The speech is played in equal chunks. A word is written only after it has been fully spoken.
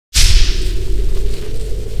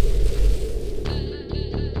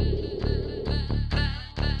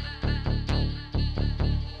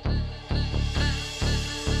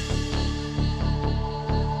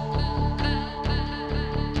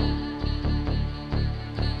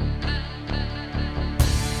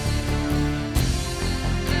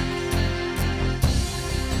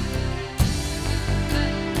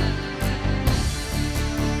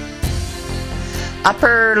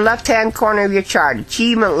Upper left-hand corner of your chart,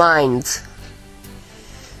 achievement lines.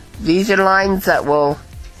 These are lines that will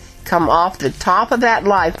come off the top of that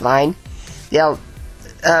lifeline. They'll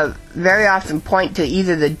very often point to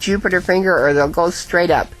either the Jupiter finger or they'll go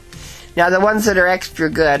straight up. Now the ones that are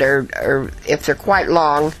extra good are if they're quite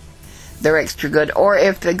long, they're extra good, or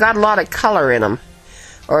if they've got a lot of color in them,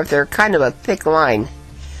 or if they're kind of a thick line.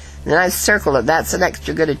 Then I circle it. That's an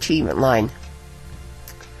extra good achievement line.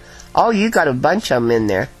 Oh, you got a bunch of them in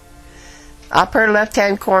there. Upper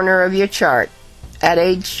left-hand corner of your chart, at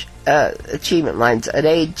age achievement lines. At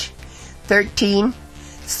age 13,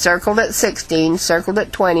 circled at 16, circled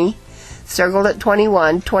at 20, circled at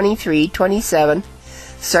 21, 23, 27,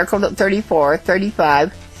 circled at 34,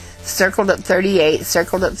 35, circled at 38,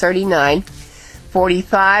 circled at 39,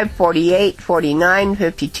 45, 48, 49,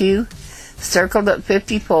 52, circled at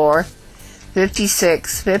 54,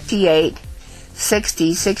 56, 58,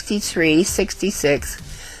 60, 63, 66,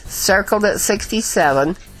 circled at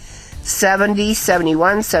 67, 70,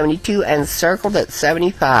 71, 72, and circled at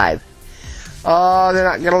 75. Oh, they're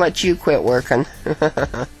not going to let you quit working.